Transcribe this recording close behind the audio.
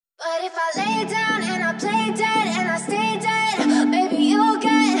But if I lay down and I play dead and I stay dead, maybe you'll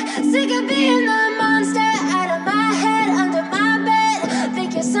get sick of being the monster out of my head, under my bed.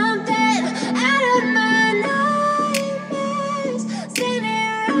 Think you're something out of my nightmares,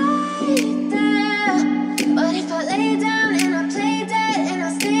 standing right there. But if I lay down and I play dead and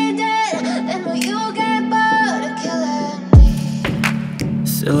I stay dead, then will you get bored of killing me?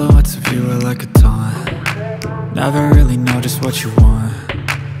 Silhouettes of you are like a taunt. Never really know just what you want.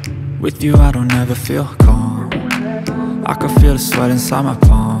 With you I don't ever feel calm. I can feel the sweat inside my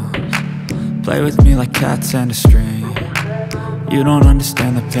palms. Play with me like cats and a string. You don't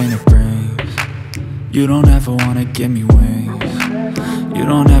understand the pain it brings. You don't ever wanna give me wings. You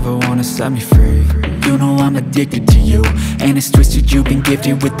don't ever wanna set me free. You know I'm addicted to you, and it's twisted, you've been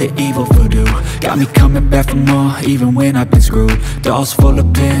gifted with the evil voodoo. Got me coming back for more, even when I've been screwed. Dolls full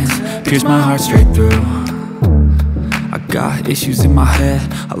of pins, pierce my heart straight through. I got issues in my head,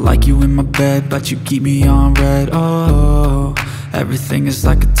 I like you in my bed, but you keep me on red. Oh, everything is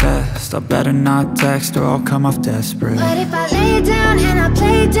like a test. I better not text or I'll come off desperate. But if I lay down and I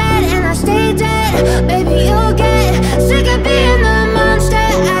play dead and I stay dead, maybe you'll get sick of being the monster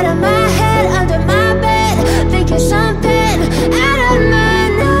out of my head, under my bed. Think you're something out of my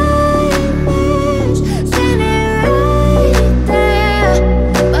nightmares, standing right there.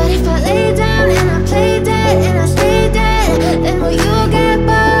 But if I lay down and I play dead and I stay dead, then will you get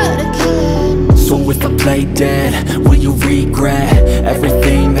bored of killing me? So if I play dead, will you regret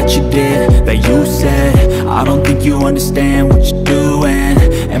everything that you did, that you said? I don't think you understand what you're doing,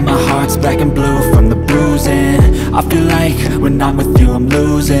 and my heart's black and blue from the bruising. I feel like when I'm with you I'm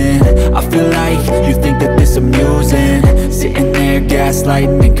losing. I feel like you think that this amusing, sitting there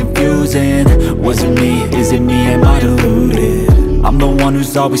gaslighting and confusing. Was it me? Is it me? Am I deluded? I'm the one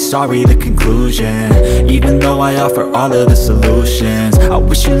who's always sorry, the conclusion, even though I offer all of the solutions. I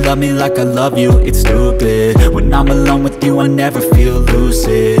wish you loved me like I love you, it's stupid. When I'm alone with you I never feel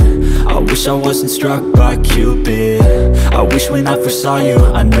lucid. I wish I wasn't struck by Cupid. I wish when I first saw you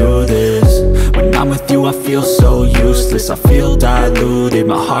I knew this. When I'm with you I feel so useless, I feel diluted,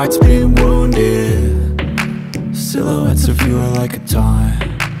 my heart's been wounded. Silhouettes of you are like a taunt.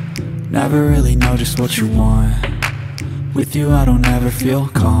 Never really know just what you want. With you I don't ever feel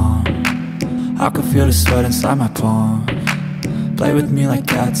calm. I can feel the sweat inside my palms. Play with me like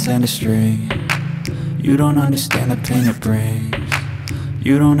cats and a string. You don't understand the pain it brings.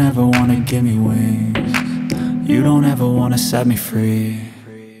 You don't ever wanna give me wings. You don't ever wanna set me free.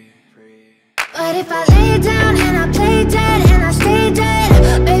 But if I lay down and I play dead and I stay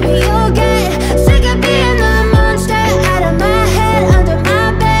dead, maybe you'll get sick of being the monster out of my head, under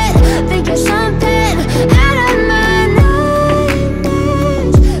my bed. Think you're something out of my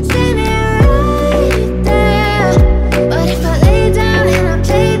nightmares, standing right there. But if I lay down and I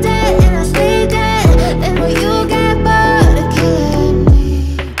play dead and I stay dead, then will you get bored of killing me?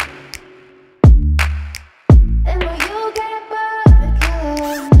 Then will you get bored of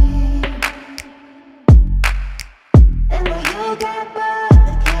killing me? Then will you get bored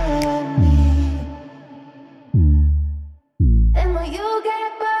of killing me? Then will you get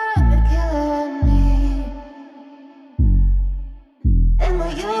bored of killing me? Then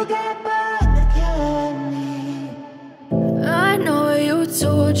will you get bored of killing me? I know you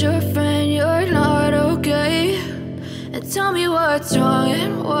told your friend you're not okay, and tell me what's wrong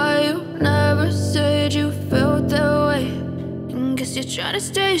and why you never said you felt that way. And guess you're trying to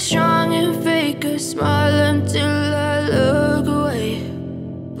stay strong and fake a smile until I look away.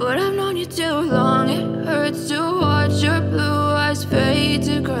 But I've known you too long, it hurts to watch your blue eyes fade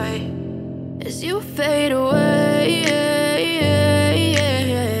to gray as you fade away,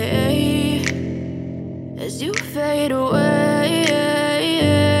 as you fade away.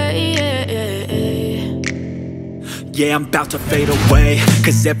 Yeah, I'm about to fade away,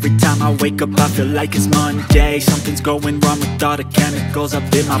 cause every time I wake up I feel like it's Monday. Something's going wrong with all the chemicals up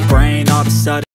in my brain. All of a sudden